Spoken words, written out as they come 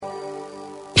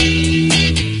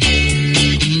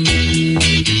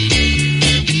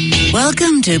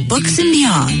Welcome to Books and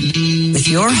Beyond with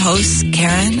your hosts,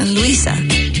 Karen and Louisa.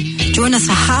 Join us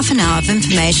for half an hour of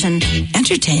information,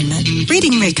 entertainment,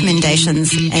 reading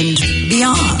recommendations, and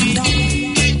beyond.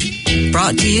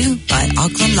 Brought to you by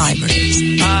Auckland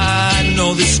Libraries. I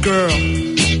know this girl.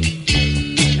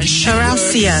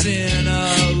 Horacia.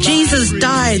 Jesus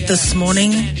died this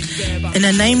morning in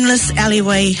a nameless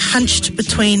alleyway hunched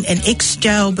between an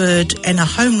ex-jailbird and a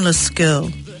homeless girl.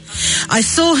 I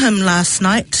saw him last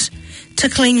night,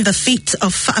 tickling the feet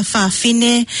of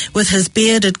Fa'afine with his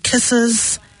bearded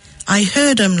kisses. I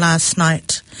heard him last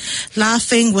night,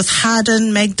 laughing with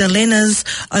hardened Magdalenas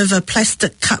over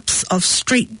plastic cups of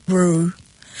street brew.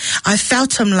 I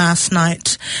felt him last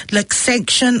night, lick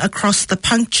sanction across the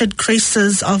punctured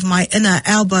creases of my inner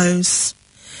elbows.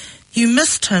 You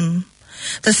missed him.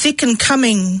 The second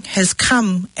coming has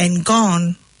come and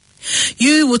gone.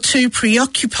 You were too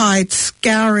preoccupied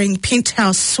scouring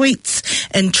penthouse suites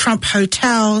in Trump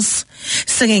hotels,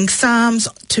 singing psalms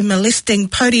to molesting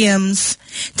podiums,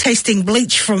 tasting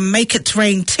bleach from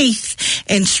make-it-rain teeth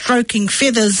and stroking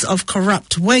feathers of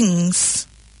corrupt wings.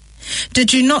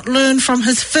 Did you not learn from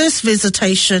his first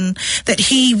visitation that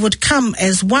he would come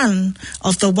as one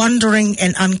of the wandering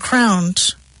and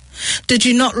uncrowned? Did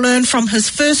you not learn from his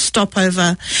first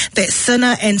stopover that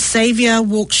sinner and saviour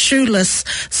walked shoeless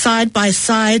side by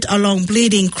side along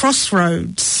bleeding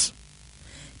crossroads?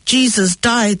 Jesus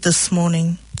died this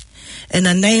morning in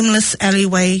a nameless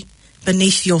alleyway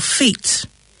beneath your feet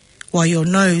while your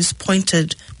nose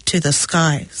pointed to the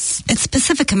skies. It's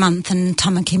Pacifica Month in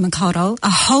Tamaki Makaurau, a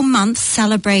whole month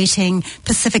celebrating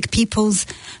Pacific peoples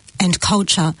and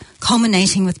culture,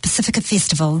 culminating with Pacifica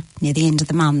Festival near the end of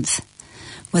the month.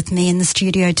 With me in the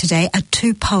studio today are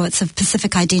two poets of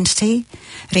Pacific identity,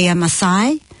 Ria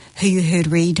Masai, who you heard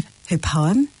read her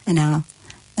poem in our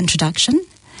introduction,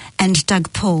 and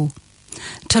Doug Paul.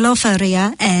 Talofa,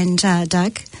 Ria and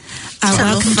Doug.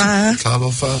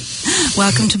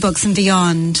 Welcome to Books and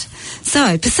Beyond.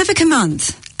 So, Pacifica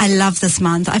Month. I love this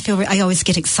month. I always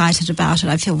get excited about it.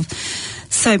 I feel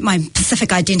so my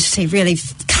Pacific identity really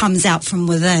comes out from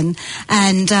within.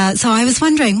 And so I was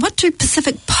wondering, what do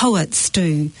Pacific poets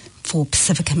do for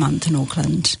Pacifica Month in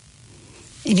Auckland?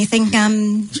 Anything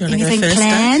planned?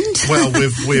 Well,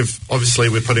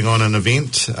 we're putting on an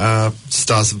event,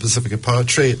 Stars of Pacifica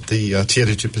Poetry at the Te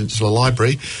Aretu Peninsula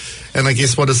Library. And I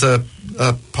guess what is a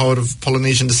poet of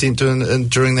Polynesian descent do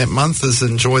during that month is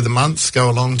enjoy the months, go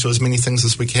along to as many things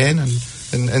as we can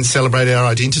and celebrate our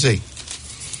identity.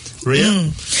 Ria?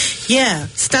 Yeah,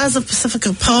 Stars of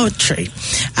Pacifica Poetry.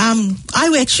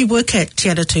 I actually work at Te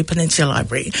Aretu Peninsula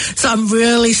Library, so I'm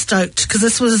really stoked because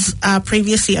this was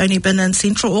previously only been in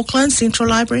Central Auckland, Central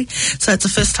Library, so it's the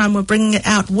first time we're bringing it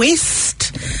out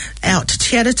west, out to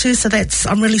Te Aretu, so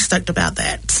I'm really stoked about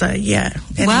that. So yeah,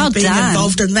 and being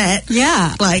involved in that,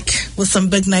 like with some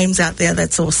big names out there,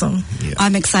 that's awesome. Yeah.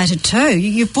 I'm excited too.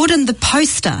 You've brought in the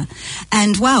poster,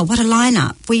 and wow, what a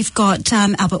lineup! We've got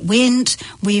Albert Wendt,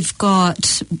 we've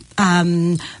got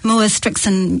Moa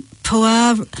Strickson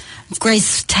Pua,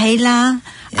 Grace Taylor,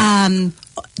 Darren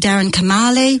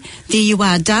Kamali. There you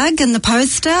are, Doug, in the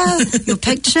poster, your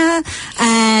picture,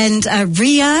 and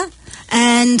Ria,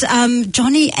 and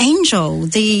Johnny Angel,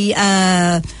 the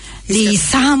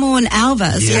Samoan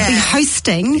Elvis will be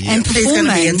hosting and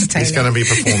performing. He's going to be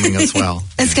performing as well.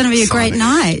 It's going to be a great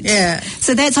night. Yeah.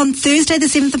 So that's on Thursday the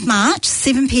 7th of March,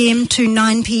 7 p.m. to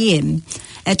 9 p.m.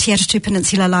 at Te Aretu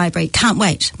Peninsula Library. Can't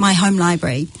wait. My home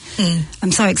library.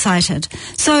 I'm so excited.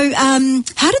 So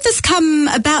how did this come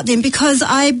about then? Because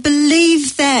I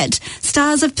believe that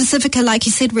Stars of Pacifica, like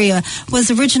you said, Ria, was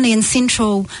originally in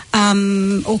Central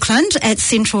Auckland at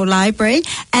Central Library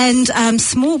and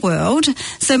Small World.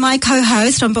 So my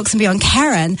co-host on Books and Beyond,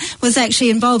 Karen, was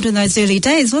actually involved in those early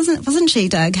days, wasn't she,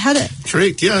 Doug?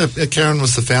 Correct, yeah. Karen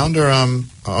was the founder.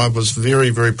 I was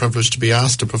very, very privileged to be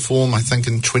asked to perform, I think,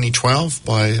 in 2012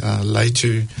 by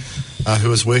Leitu, who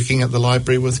was working at the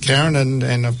library with Karen,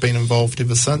 and I've been involved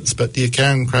ever since. But yeah,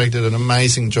 Karen Craig did an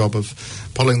amazing job of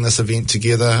pulling this event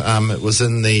together. It was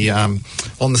in the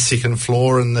on the second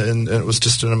floor, and it was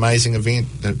just an amazing event.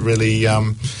 It really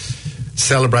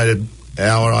celebrated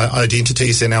our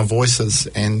identities and our voices,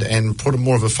 and put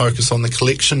more of a focus on the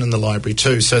collection in the library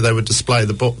too. So they would display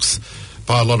the books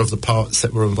by a lot of the poets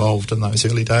that were involved in those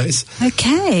early days.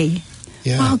 Okay.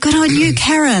 Yeah. Well, good on you,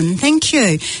 Karen. Thank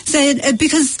you. So,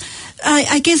 because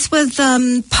I guess with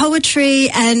poetry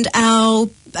and our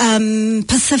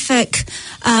Pacific,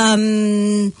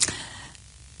 I'm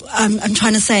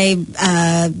trying to say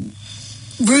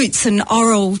roots and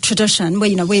oral tradition.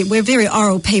 We're very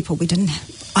oral people. We didn't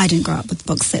I didn't grow up with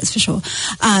books, that's for sure,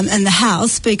 in the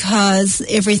house, because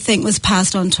everything was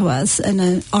passed on to us in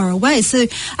an oral way. So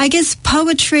I guess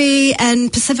poetry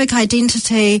and Pacific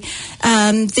identity,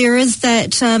 there is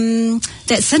that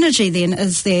synergy then,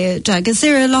 is there, Doug? Is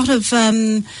there a lot of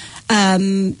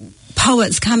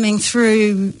poets coming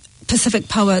through, Pacific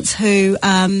poets who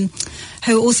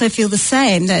also feel the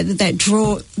same, they're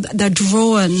drawn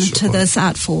to this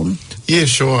art form? Yeah,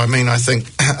 sure. I mean, I think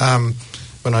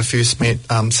when I first met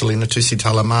Selena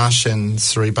Tusitala Marsh and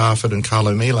Siri Barford and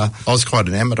Carlo Mila, I was quite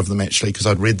enamoured of them actually, because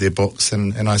I'd read their books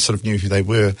and I sort of knew who they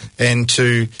were. And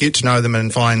to get to know them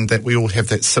and find that we all have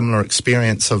that similar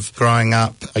experience of growing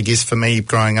up, I guess for me,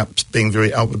 growing up being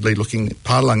very outwardly looking at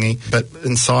Palangi, but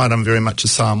inside I'm very much a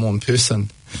Samoan person.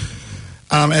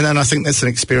 And then I think that's an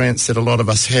experience that a lot of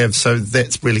us have, so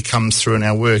that really comes through in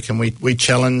our work, and we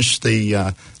challenge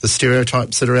the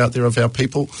stereotypes that are out there of our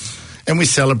people, and we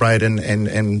celebrate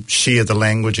and share the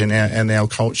language and our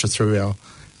culture through our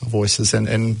voices.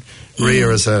 And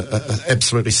Ria is a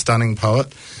absolutely stunning poet,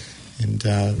 and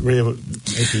Ria,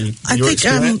 maybe your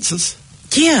experiences?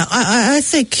 I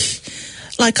think...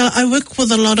 Like, I work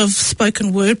with a lot of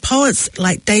spoken word poets,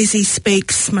 like Daisy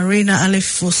Speaks, Marina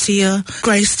Alef-Forcia,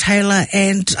 Grace Taylor,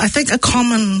 and I think a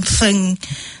common thing,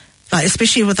 like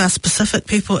especially with us Pacific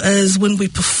people, is when we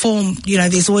perform,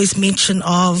 there's always mention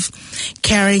of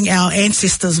carrying our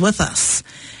ancestors with us.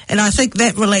 And I think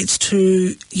that relates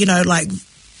to, like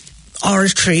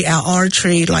oratory, our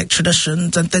oratory, like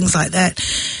traditions and things like that.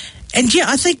 And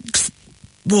I think...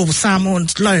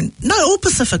 Samoans alone, all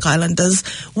Pacific Islanders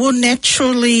were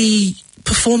natural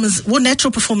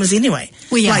performers anyway.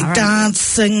 We are, like dance,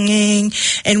 singing,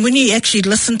 and when you actually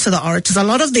listen to the orators, a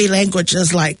lot of their language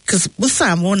is like, because with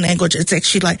Samoan language, it's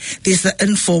actually like there's the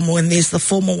informal and there's the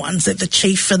formal ones that the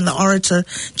chief and the orator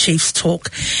chiefs talk.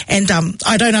 And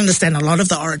I don't understand a lot of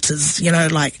the orators,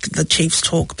 like the chiefs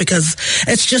talk, because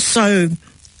it's just so...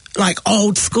 like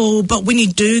old school, but when you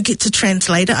do get to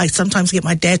translate it, I sometimes get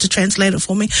my dad to translate it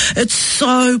for me. It's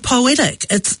so poetic.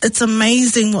 It's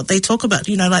amazing what they talk about.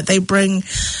 Like they bring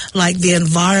like the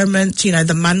environment,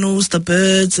 the manuals, the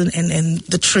birds and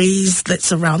the trees that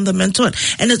surround them into it.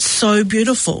 And it's so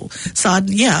beautiful. So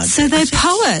So they're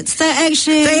poets. They're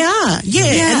actually... They are,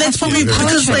 yeah. And that's probably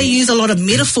because they use a lot of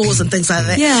metaphors and things like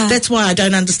that. Yeah. That's why I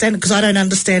don't understand it, because I don't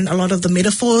understand a lot of the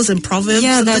metaphors and proverbs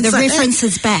and things the like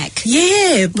references back.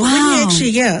 Yeah, but when you Wow.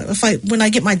 actually, when I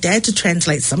get my dad to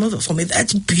translate some of it for me,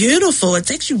 that's beautiful.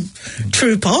 It's actually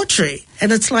true poetry,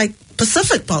 and it's like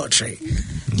Pacific poetry.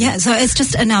 Yeah, so it's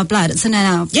just in our blood. It's in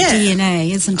our DNA,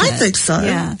 isn't it? I think so.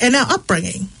 Yeah. And our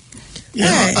upbringing.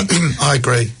 Yeah, I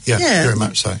agree. Yeah, very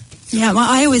much so. Yeah, well,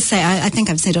 I always say, I think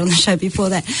I've said it on the show before,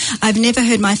 that I've never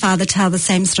heard my father tell the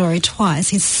same story twice.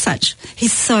 He's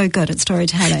so good at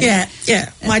storytelling. Yeah.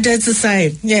 My dad's the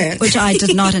same, yeah. Which I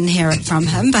did not inherit from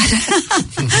him, but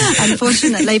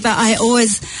unfortunately, but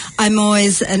I'm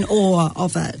always in awe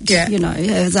of it. Yeah.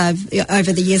 As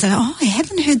over the years, I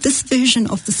haven't heard this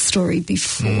version of the story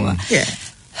before. Yeah.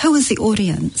 Who is the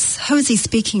audience? Who is he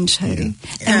speaking to?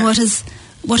 And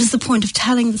what is the point of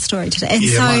telling the story today?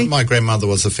 And my grandmother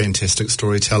was a fantastic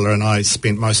storyteller, and I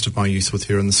spent most of my youth with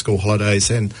her in the school holidays,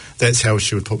 and that's how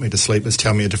she would put me to sleep, is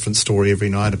tell me a different story every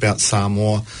night about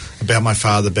Samoa, about my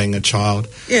father being a child.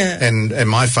 Yeah. And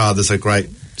my father's a great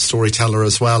storyteller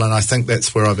as well, and I think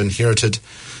that's where I've inherited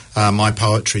my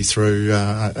poetry through,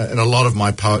 and a lot of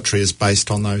my poetry is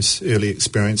based on those early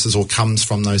experiences, or comes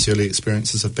from those early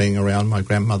experiences of being around my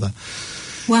grandmother.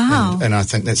 Wow. And I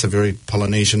think that's a very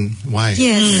Polynesian way.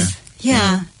 Yes.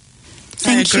 Yeah.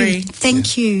 Thank agree. you.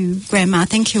 Thank you, Grandma.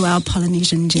 Thank you, our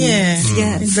Polynesian genes.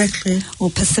 Yeah, yes. Exactly.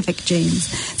 Or Pacific genes.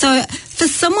 So for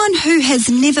someone who has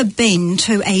never been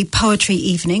to a poetry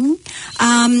evening,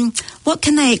 what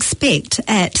can they expect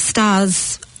at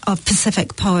Stars of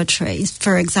Pacific Poetry?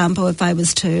 For example, if I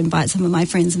was to invite some of my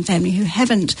friends and family who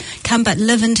haven't come but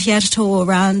live in Te Atatō or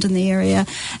around in the area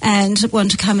and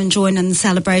want to come and join in the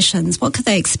celebrations, what could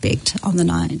they expect on the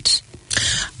night?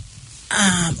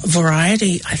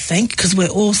 Variety, I think, because we're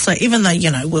also, even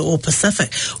though, we're all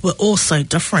Pacific, we're all so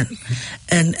different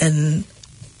in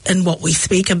what we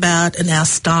speak about, in our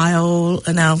style,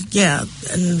 in our,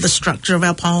 in the structure of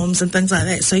our poems and things like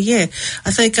that. So, I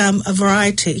think a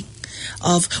variety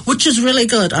of, which is really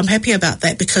good. I'm happy about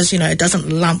that because, it doesn't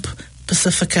lump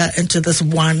Pacifica into this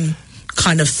one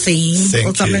kind of theme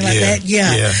or something like that.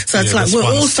 Yeah. So it's like we're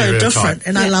all so different,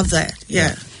 and I love that.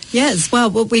 Yeah. Yes, well,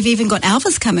 we've even got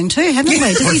Elvis coming too, haven't we?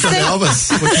 We've got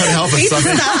Elvis. He's the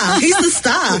star. He's the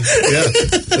star.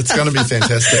 Yeah, it's going to be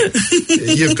fantastic.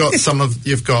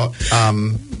 You've got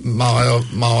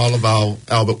Ma'alaval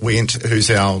Albert Wendt, who's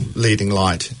our leading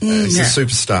light. He's a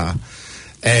superstar.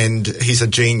 And he's a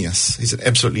genius. He's an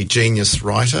absolutely genius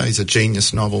writer. He's a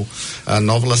genius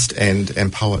novelist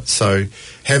and poet. So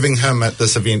having him at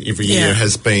this event every year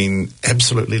has been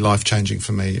absolutely life-changing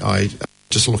for me. I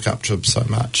just look up to him so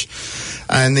much.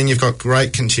 And then you've got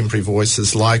great contemporary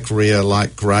voices like Rhea,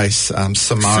 like Grace,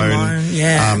 Simone,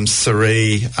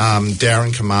 Sari,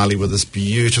 Darren Kamali with his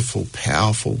beautiful,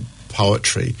 powerful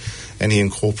poetry. And he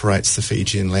incorporates the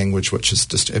Fijian language, which is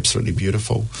just absolutely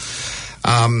beautiful.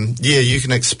 You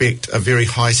can expect a very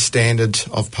high standard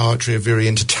of poetry, a very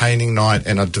entertaining night,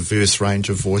 and a diverse range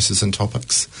of voices and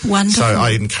topics. Wonderful. So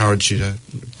I encourage you to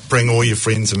bring all your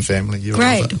friends and family. You'll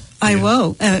Great. love it. I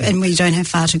will. And we don't have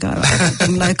far to go. I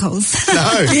bring locals.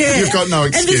 No, you've got no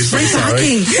excuse. And there's free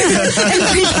parking.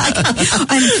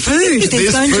 And food.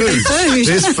 There's going to be food.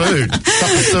 There's food.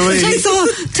 Ticks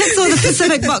all the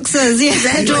Pacific boxes.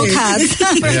 Yeah, draw cards.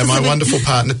 Yeah, my wonderful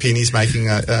partner Penny's making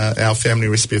our family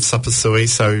recipe of supasui.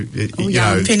 So you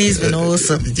know, Penny's been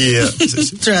awesome. Yeah,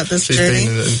 throughout this she's journey.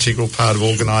 been an integral part of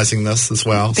organising this as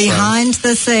well. Behind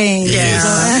the scenes.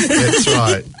 Yes, that's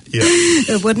right. Yeah.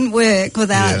 It wouldn't work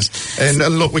without. Yeah. And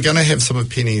look, we're going to have some of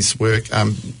Penny's work.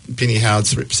 Penny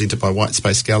Howard's represented by White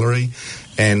Space Gallery,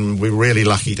 and we're really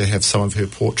lucky to have some of her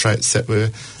portraits that were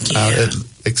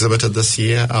exhibited this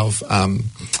year.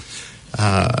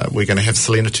 We're going to have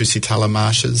Selena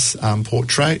Tusitala-Marsh's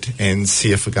portrait and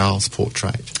Sia Fagal's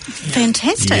portrait.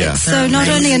 Fantastic. Yeah. So not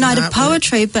only a night of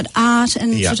poetry, but art,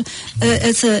 and sort of,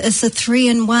 it's a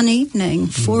 3-in-1 evening,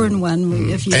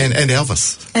 4-in-1. If you and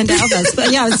Elvis. And Elvis.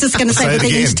 But yeah, I was just going to say with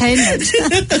the entertainment.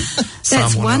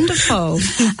 That's wonderful.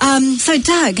 So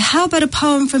Doug, how about a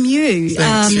poem from you?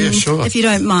 Thanks. Yeah, sure. If you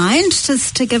don't mind,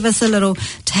 just to give us a little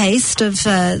taste of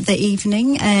the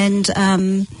evening. And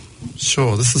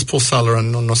Sure, this is Pausala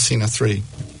and Nonosina 3.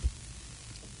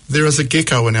 There is a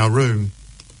gecko in our room.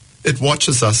 It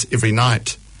watches us every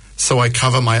night, so I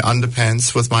cover my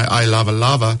underpants with my I lava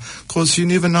lava, 'cause you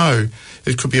never know.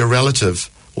 It could be a relative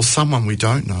or someone we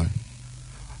don't know.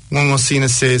 Ngongosina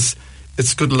says,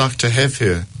 it's good luck to have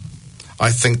her.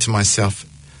 I think to myself,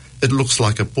 it looks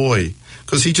like a boy,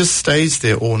 'cause he just stays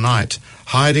there all night,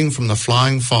 hiding from the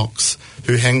flying fox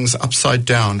who hangs upside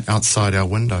down outside our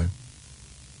window.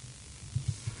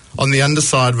 On the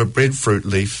underside of a breadfruit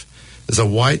leaf is a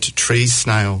white tree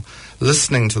snail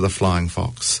listening to the flying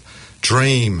fox,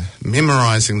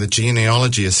 memorizing the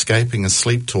genealogy escaping a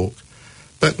sleep talk.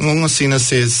 But Ngongosina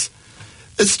says,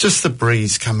 it's just the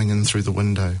breeze coming in through the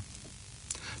window.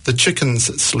 The chickens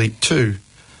sleep too.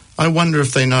 I wonder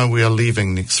if they know we are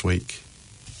leaving next week.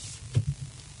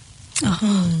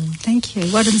 Oh, thank you.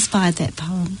 What inspired that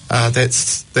poem?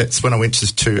 That's when I went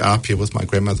to Apia with my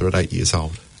grandmother at 8 years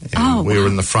old. And we were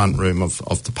in the front room of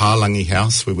the Palangi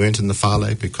house. We weren't in the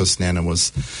whale because Nana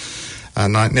was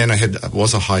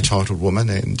a high titled woman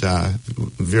and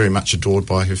very much adored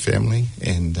by her family.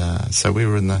 And so we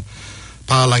were in the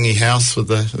Palangi house it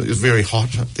was very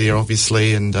hot up there,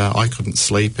 obviously, and I couldn't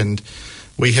sleep. And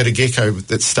we had a gecko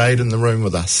that stayed in the room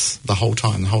with us the whole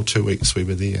time, the whole 2 weeks we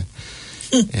were there.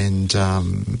 And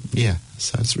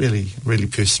so it's really, really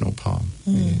personal poem.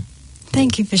 Yeah.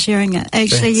 Thank you for sharing it.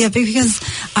 Actually, Thanks. because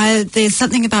there's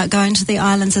something about going to the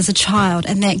islands as a child,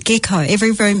 and that gecko,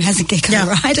 every room has a gecko,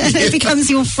 right? And it becomes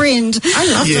your friend. I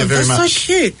love them. very They're much. so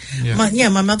cute. Yeah.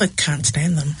 My mother can't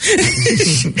stand them.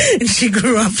 And she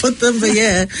grew up with them, but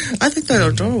I think they're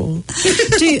adorable.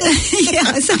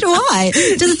 So do I.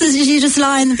 She just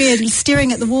lie in the bed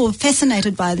staring at the wall,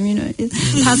 fascinated by them, It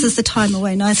passes the time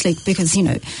away nicely because,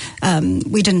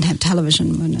 we didn't have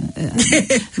television when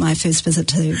my first visit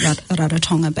to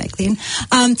Rarotonga back then.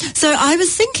 So I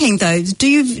was thinking, though, do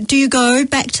you go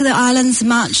back to the islands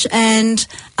much and,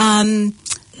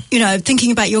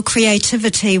 thinking about your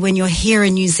creativity when you're here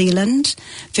in New Zealand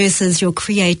versus your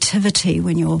creativity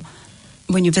when you're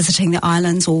visiting the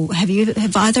islands, or have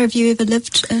either of you ever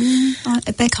lived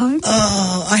back home?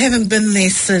 Oh, I haven't been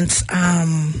there since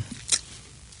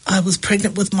I was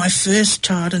pregnant with my first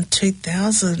child in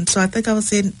 2000. So I think I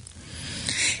was in.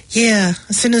 Yeah,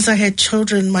 as soon as I had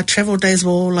children, my travel days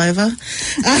were all over.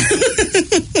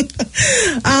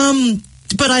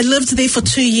 But I lived there for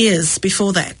 2 years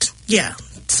before that. Yeah,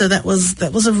 so that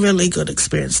was a really good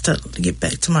experience to get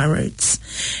back to my roots.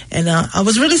 And I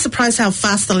was really surprised how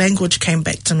fast the language came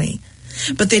back to me,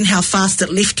 but then how fast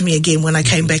it left me again when I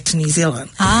came back to New Zealand.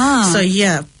 So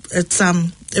yeah,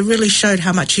 it really showed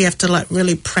how much you have to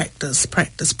really practice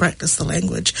the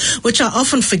language, which I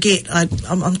often forget.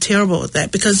 I'm terrible at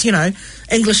that because,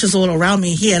 English is all around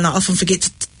me here and I often forget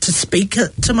to speak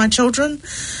it to my children.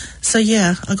 So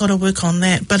yeah, I got to work on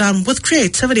that. But with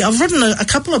creativity, I've written a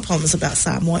couple of poems about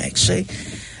Samoa actually.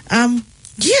 I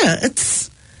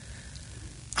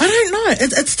don't know.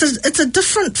 It's a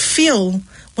different feel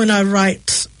when I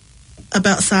write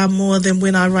about Samoa than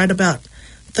when I write about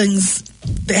things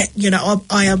that,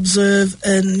 I observe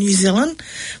in New Zealand.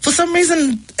 For some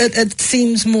reason, it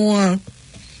seems more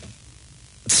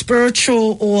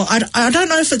spiritual, or I don't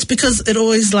know if it's because it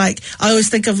always I always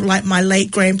think of my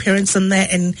late grandparents and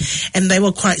that, and they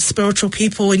were quite spiritual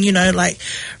people, and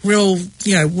real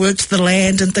worked the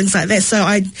land and things like that. So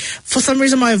for some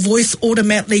reason my voice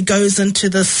automatically goes into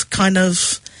this kind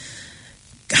of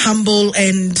humble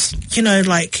and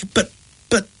but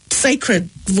sacred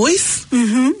voice.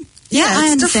 Mm-hmm. Yeah,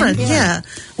 it's understand. different. Yeah.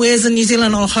 Whereas in New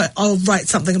Zealand, I'll write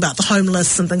something about the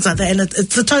homeless and things like that, and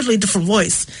it's a totally different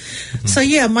voice. Mm-hmm. So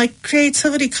yeah, my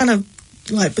creativity kind of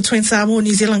between Samoa and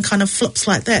New Zealand kind of flips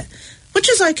like that, which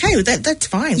is okay. That's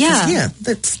fine. Yeah,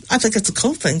 I think it's a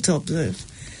cool thing to observe.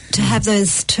 To have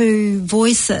those two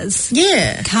voices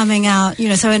coming out,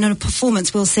 so in a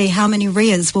performance we'll see how many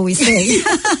rears will we see.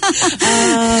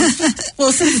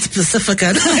 Well, since it's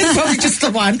Pacifica, it's probably just the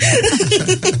one.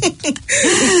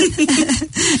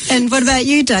 And what about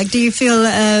you, Doug? Do you feel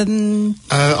a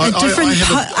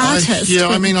different artist?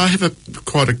 I have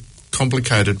quite a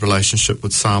complicated relationship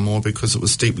with Samoa because it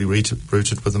was deeply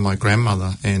rooted within my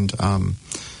grandmother, and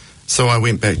so I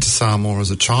went back to Samoa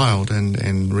as a child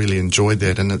and really enjoyed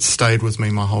that, and it's stayed with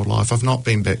me my whole life. I've not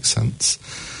been back since.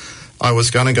 I was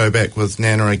going to go back with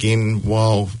Nana again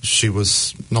while she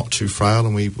was not too frail,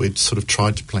 and we'd sort of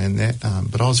tried to plan that.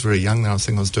 But I was very young then. I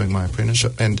think I was doing my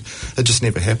apprenticeship, and it just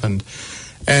never happened.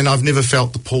 And I've never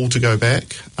felt the pull to go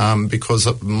back because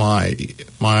my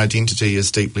identity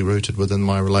is deeply rooted within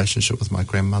my relationship with my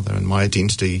grandmother, and my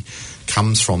identity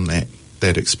comes from that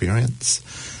experience.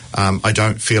 I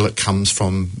don't feel it comes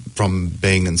from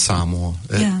being in Samoa.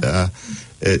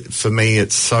 For me,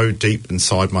 it's so deep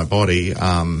inside my body,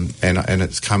 and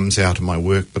it comes out of my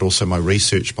work, but also my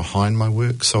research behind my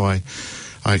work. So I'm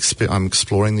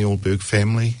exploring the Allberg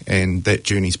family, and that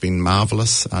journey's been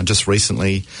marvellous. Just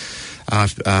recently, I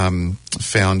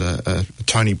found a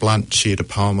Tony Blunt shared a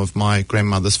poem of my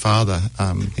grandmother's father,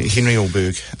 Henry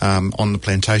Allberg, on the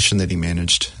plantation that he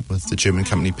managed with the German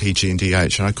company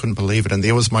PG&DH, and I couldn't believe it. And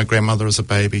there was my grandmother as a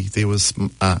baby, there was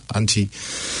Auntie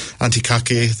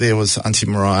Kake, there was Auntie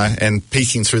Mariah, and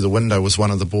peeking through the window was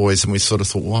one of the boys, and we sort of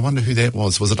thought, well, I wonder who that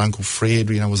was. Was it Uncle Fred?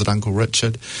 Was it Uncle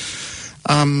Richard?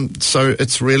 So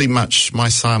it's really much, my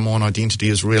Samoan identity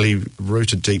is really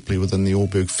rooted deeply within the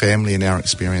Allberg family and our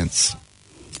experience.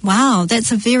 Wow,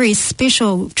 that's a very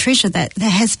special treasure that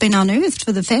has been unearthed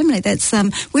for the family. That's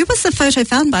where was the photo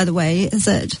found, by the way? Is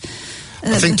it?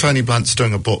 I think Tony Blunt's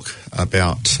doing a book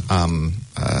about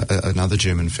another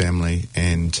German family,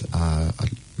 and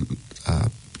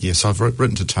yes, I've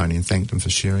written to Tony and thanked him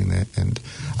for sharing that. And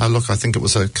I think it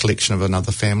was a collection of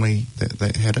another family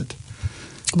that had it.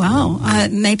 Wow,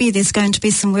 maybe there's going to be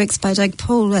some works by Doug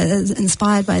Paul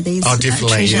inspired by these. Oh,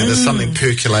 definitely. Yeah, there's something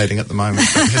percolating at the moment,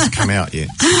 but it hasn't come out yet.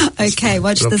 Okay,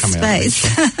 watch this space.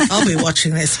 I'll be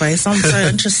watching that space. I'm so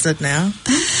interested now.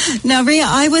 Now, Ria,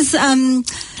 I was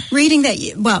reading that.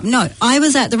 I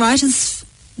was at the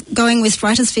Going West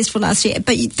Writers Festival last year,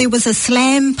 but there was a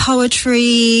slam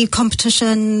poetry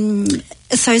competition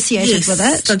associated with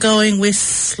it. The Going West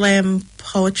Slam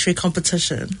Poetry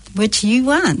Competition, which you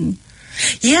won.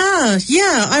 Yeah,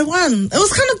 I won. It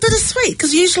was kind of bittersweet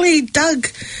because usually Doug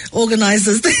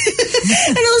organises, and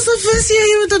it was the first year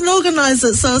he didn't organise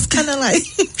it, so it's kind of like,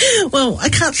 well, I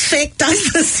can't thank Doug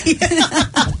this year.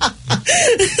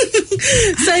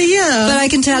 So yeah, but I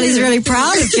can tell he's really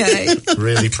proud of you.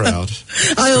 Really proud.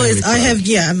 I have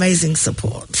amazing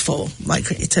support for my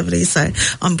creativity, so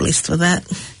I'm blessed with that.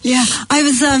 Yeah, I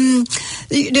was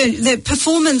the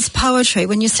performance poetry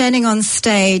when you're standing on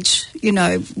stage,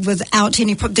 without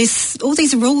any there's all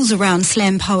these rules around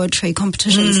slam poetry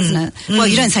competitions, isn't it? Well,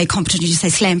 you don't say competition, you say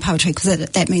slam poetry because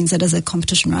that means it is a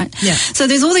competition, right? Yeah. So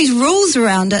there's all these rules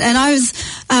around it, and I was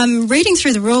reading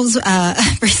through the rules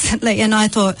recently, and I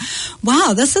thought,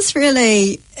 wow, this is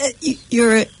really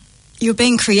you're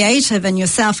being creative and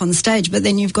yourself on stage, but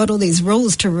then you've got all these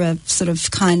rules to sort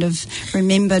of kind of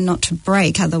remember not to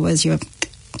break, otherwise you're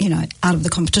out of the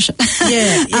competition.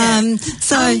 Yeah.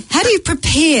 So how do you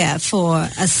prepare for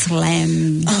a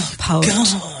slam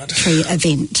poetry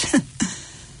event?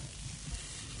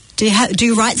 Do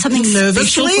you write something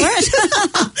special for it?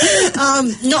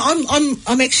 No,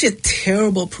 I'm actually a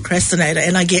terrible procrastinator,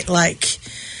 and I get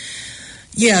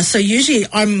Yeah, so usually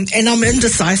I'm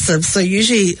indecisive, so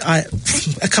usually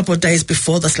a couple of days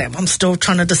before the slam, I'm still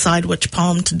trying to decide which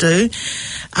poem to do.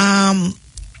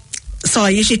 So I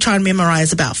usually try and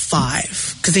memorize about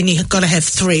 5, because then you've got to have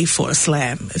 3 for a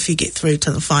slam if you get through to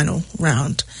the final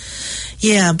round.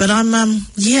 Yeah, but I've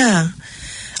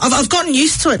gotten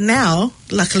used to it now,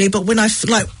 luckily, but when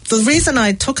the reason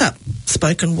I took up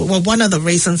spoken, well, one of the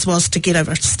reasons was to get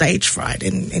over stage fright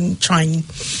and try and,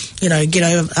 get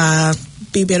over,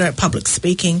 be better at public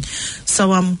speaking. So,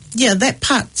 that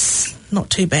part's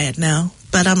not too bad now.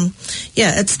 But,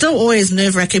 it's still always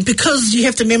nerve-wracking because you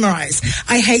have to memorize.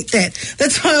 I hate that.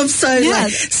 That's why I'm so,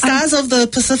 Stars of the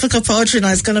Pacifica Poetry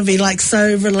Night is going to be,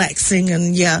 so relaxing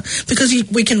and, because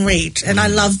we can read, and I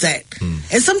love that.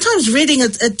 And sometimes reading,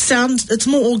 it's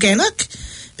more organic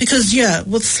because,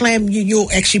 with slam,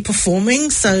 you're actually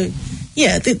performing, so...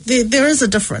 Yeah, there is a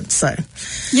difference. So,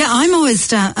 yeah, I'm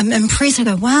always I'm impressed. I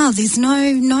go, wow, there's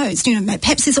no notes.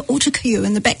 Perhaps there's an autocue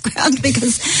in the background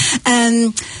because,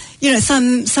 some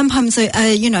poems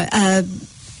are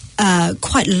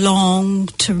quite long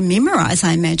to memorise,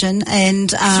 I imagine. And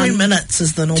 3 minutes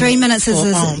is the normal. 3 minutes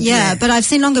is yeah. But I've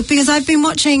seen longer because I've been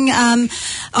watching on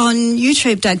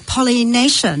YouTube, Doug,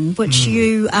 Pollination, which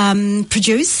you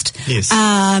produced. Yes.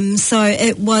 So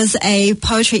it was a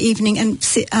poetry evening and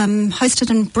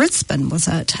hosted in Brisbane, was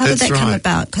it? How did that come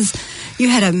about? Because you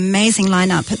had an amazing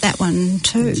lineup at that one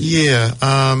too. Yeah,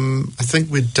 I think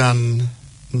we'd done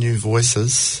New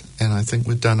Voices, and I think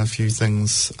we'd done a few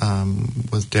things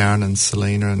with Darren and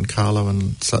Selena and Carlo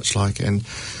and such like, and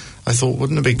I thought,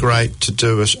 wouldn't it be great to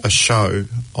do a show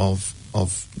of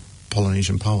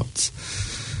Polynesian poets?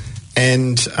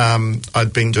 And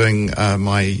I'd been doing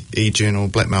my e-journal,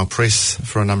 Blackmail Press,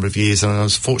 for a number of years, and I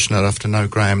was fortunate enough to know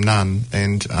Graham Nunn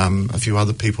and a few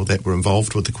other people that were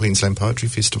involved with the Queensland Poetry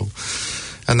Festival.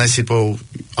 And they said, well,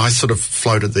 I sort of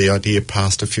floated the idea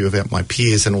past a few of my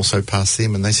peers and also past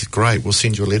them, and they said, great, we'll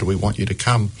send you a letter, we want you to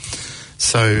come.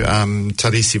 So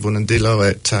Tarisi Vunandilo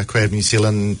at Creative New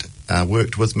Zealand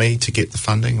worked with me to get the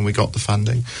funding, and we got the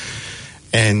funding.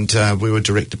 And we were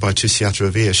directed by Tusiata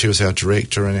Revere. She was our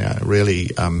director and really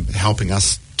helping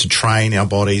us to train our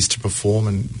bodies to perform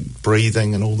and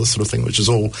breathing and all this sort of thing, which is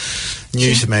all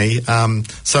new to me.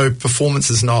 So performance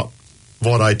is not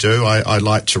what I do. I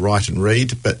like to write and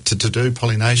read, but to do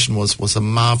Pollination was a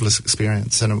marvellous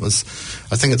experience, and it was,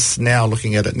 I think it's now,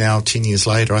 looking at it now 10 years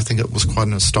later, I think it was quite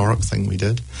an historic thing we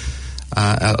did.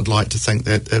 I'd like to think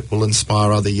that it will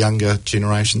inspire other younger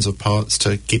generations of poets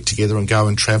to get together and go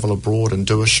and travel abroad and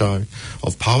do a show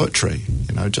of poetry,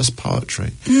 just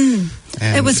poetry.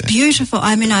 And it was beautiful.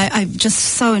 I mean, I just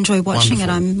so enjoy watching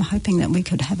wonderful. It. I'm hoping that we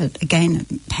could have it again,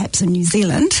 perhaps in New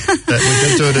Zealand. We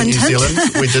did do it in New Zealand.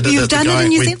 We did it You've done it in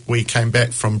New Zealand? We came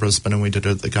back from Brisbane and we did it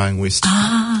at the Going West.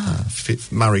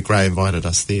 Murray Gray invited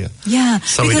us there. Yeah,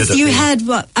 so because we did it you there. had,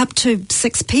 up to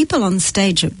 6 people on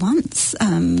stage at once.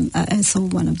 I saw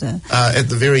one of the... at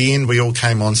the very end, we all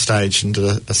came on stage and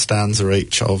did a stanza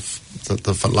each of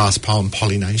the last poem,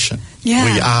 Pollination.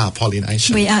 Yeah. We are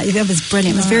Pollination. We are. That was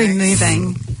brilliant. It was very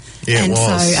moving. Yeah, and it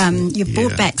was. So you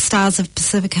brought back Stars of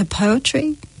Pacifica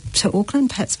Poetry to Auckland.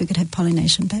 Perhaps we could have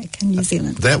Pollination back in New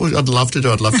Zealand. I'd love to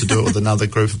do. I'd love to do it with another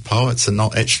group of poets and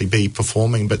not actually be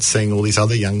performing, but seeing all these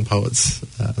other young poets.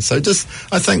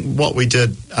 I think what we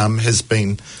did has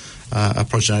been a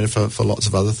progenitor for lots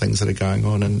of other things that are going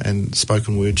on, and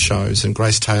spoken word shows and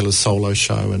Grace Taylor's solo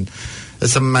show, and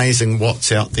it's amazing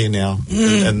what's out there now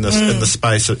in the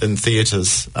space in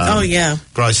theatres.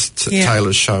 Grace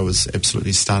Taylor's show is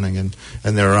absolutely stunning, and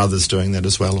there are others doing that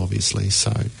as well, obviously.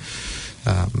 So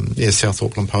South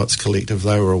Auckland Poets Collective,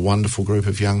 they were a wonderful group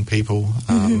of young people.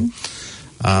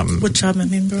 Which I'm a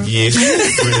member of. Yes,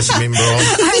 Rena's a member of.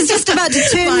 I was just about to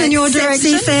turn in your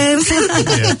direction.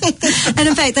 And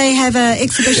in fact, they have an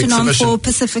exhibition on for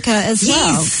Pacifica as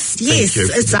well. Yes,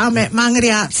 it's at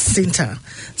Mangere Arts Centre.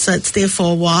 So it's there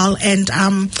for a while. And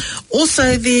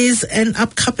also there's an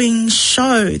upcoming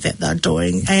show that they're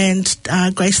doing, and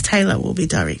Grace Taylor will be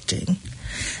directing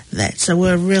that. So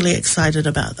we're really excited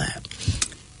about that.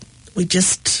 We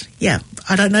just, I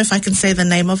don't know if I can say the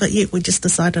name of it yet. We just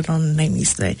decided on the name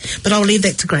yesterday. But I'll leave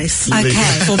that to Grace.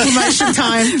 Okay. For promotion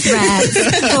time. Right.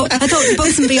 I thought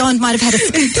Books and Beyond might have had a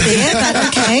scoop there, but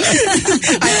okay.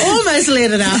 I almost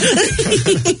let it out.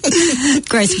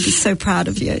 Grace would be so proud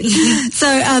of you. So,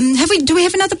 do we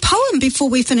have another poem before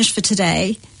we finish for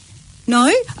today? No?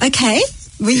 Okay.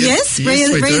 Yes,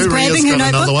 Rhea's grabbing her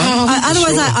notebook.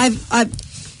 Otherwise,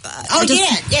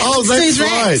 that's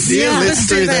right. Yeah, let's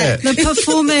do that. The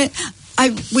performer...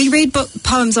 we read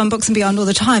poems on Books and Beyond all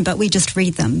the time, but we just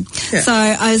read them. Yeah. So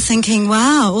I was thinking,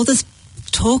 wow, all this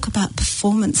talk about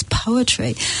performance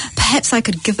poetry. Perhaps I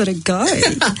could give it a go.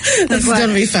 This is going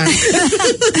to be fun.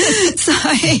 So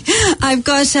I've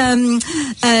got...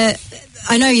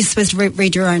 I know you're supposed to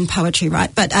read your own poetry, right?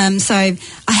 But so I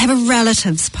have a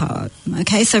relatives poem.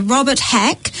 Okay, so Robert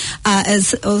Hack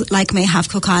is, like me, half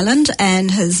Cook Island,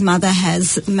 and his mother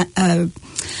has roots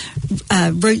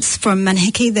from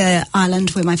Manihiki, the island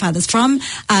where my father's from.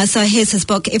 So here's his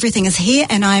book, Everything is Here,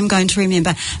 and I'm going to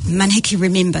remember. Manihiki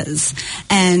remembers.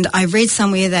 And I read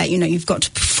somewhere that, you've got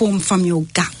to perform from your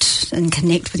gut and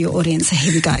connect with your audience. So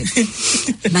here we go.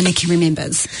 Manihiki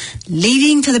remembers.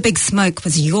 Leaving for the big smoke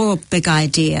was your big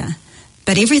idea.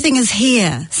 But everything is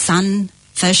here. Sun,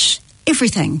 fish,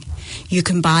 everything. You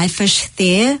can buy fish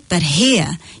there, but here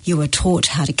you were taught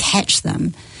how to catch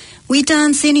them. We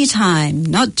dance anytime,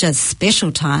 not just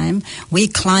special time. We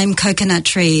climb coconut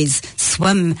trees,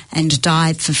 swim and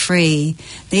dive for free.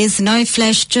 There's no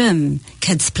flash gym.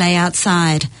 Kids play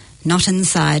outside, not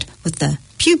inside with the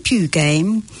pew-pew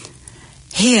game.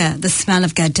 Here, the smell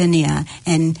of gardenia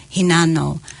and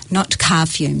hinano, not car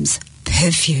fumes,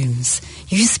 perfumes.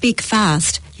 You speak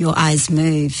fast, your eyes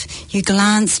move. You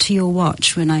glance to your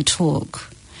watch when I talk.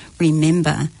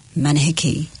 Remember,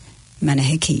 Manihiki.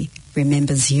 Manihiki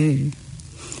remembers you.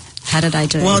 How did I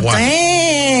do? Well, Wow.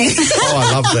 dang. Oh,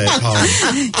 I love that poem.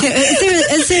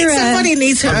 Is there Somebody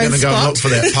needs her I'm own going to go and spot. look for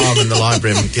that poem in the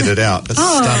library and get it out. It's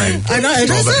stunning. I know,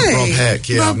 does it? Rob Hack,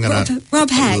 yeah, I'm going to Rob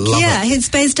Hack, love yeah, it. he's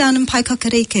based down in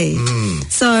Paikokariki.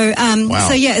 So, Wow.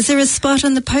 so yeah, is there a spot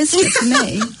on the poster for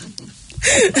me?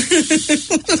 I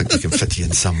think we can fit you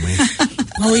in somewhere.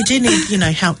 Well, we do need,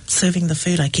 help serving the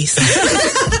food, I guess.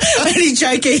 Only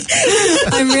joking.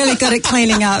 I'm really good at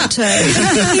cleaning up too.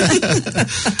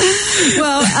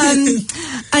 Well,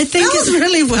 I think That was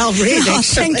really well read, Oh,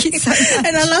 actually. thank you so much.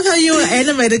 And I love how you were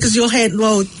animated because your hand,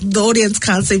 well, the audience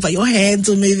can't see, but your hands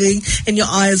were moving and your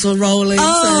eyes were rolling.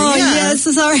 Oh, so, yeah. yes,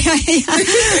 sorry.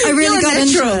 I really You're got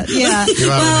natural. into it. Yeah. You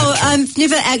are Well, natural. I've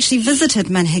never actually visited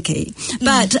Manihiki,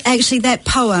 but actually that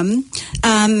poem,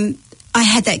 I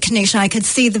had that connection. I could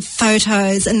see the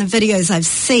photos and the videos I've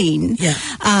seen. Yeah.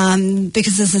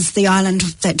 Because this is the island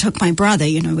that took my brother,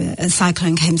 where a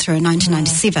cyclone came through in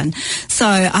 1997. So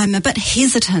I'm a bit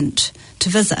hesitant to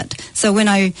visit. So when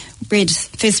I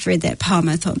first read that poem,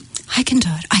 I thought, I can do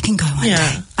it. I can go one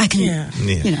day. I can, Yeah.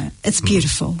 it's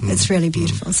beautiful. It's really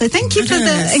beautiful. So thank you for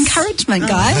the encouragement,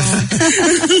 guys.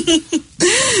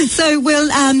 So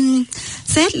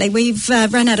sadly, we've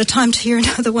run out of time to hear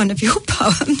another one of your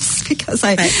poems because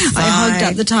I hogged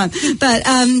up the time. But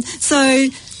so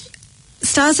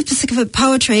Stars of Pacific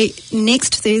Poetry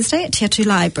next Thursday at Te Atu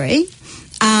Library.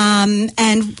 And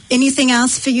anything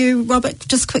else for you, Robert?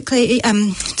 Just quickly.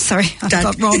 Sorry, I've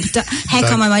got Rob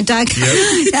Hack on my mind. Doug,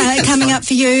 coming up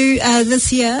for you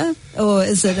this year, or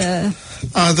is it a?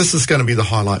 This is going to be the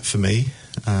highlight for me,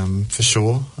 for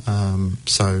sure.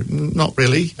 So not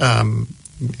really.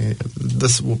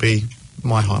 This will be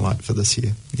my highlight for this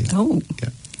year. Yeah. Oh. Yeah.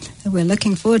 We're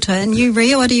looking forward to it. And you,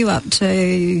 Ria, what are you up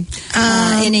to?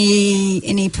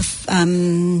 Any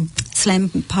slam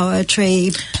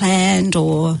poetry planned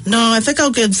or? No, I think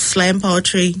I'll give slam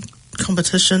poetry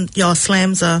competition. Yeah,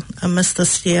 slams are a miss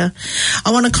this year.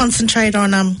 I want to concentrate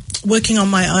on working on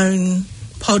my own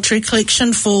poetry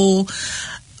collection for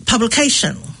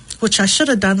publication, which I should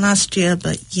have done last year,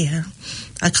 but yeah.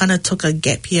 I kind of took a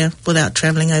gap year without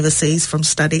travelling overseas from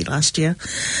study last year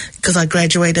because I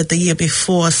graduated the year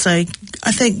before. So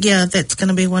I think, that's going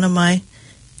to be one of my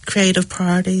creative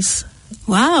priorities.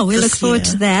 Wow, we this look forward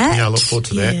year. to that. Yeah, I look forward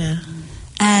to that. Yeah.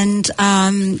 And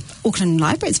Auckland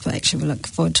Libraries, but actually we look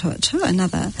forward to it too.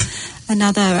 Another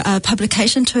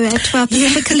publication to add to our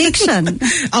Pacific collection.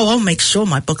 Oh, I'll make sure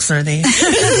my books are there.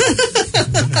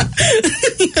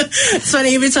 It's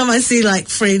funny, every time I see like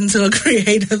friends who are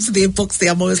creatives, their books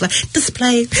there, I'm always like,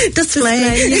 display.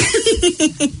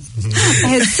 I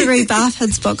had Siri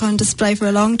Barford's book on display for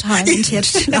a long time in Te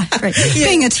Atu Library.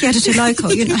 Being a Te Atu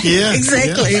local, Yeah,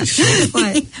 Exactly. yeah, sure.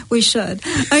 Right, we should.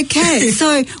 Okay,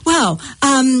 so,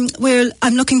 I'm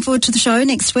looking forward to the show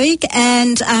next week,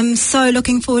 and I'm so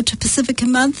looking forward to Pacifica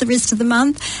Month, the rest of the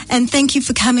month, and thank you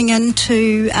for coming in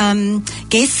to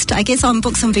guest, I guess, on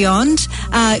Books and Beyond.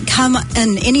 Come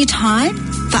in any time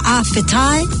for A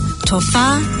Whetai, Tō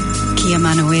Whā, Kia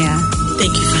Manuia.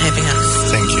 Thank you for having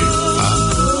us. Thank you.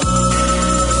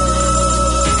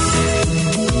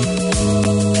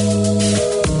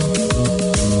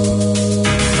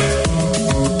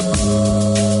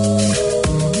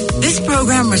 This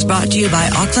program was brought to you by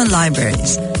Auckland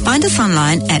Libraries. Find us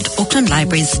online at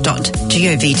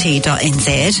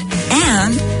aucklandlibraries.govt.nz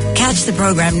and catch the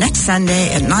program next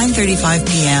Sunday at 9:35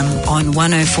 p.m. on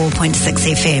 104.6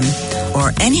 FM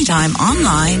or anytime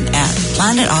online at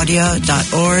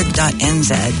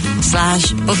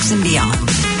planetaudio.org.nz/books and beyond.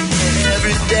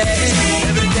 Every day,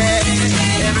 every day,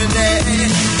 every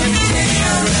day.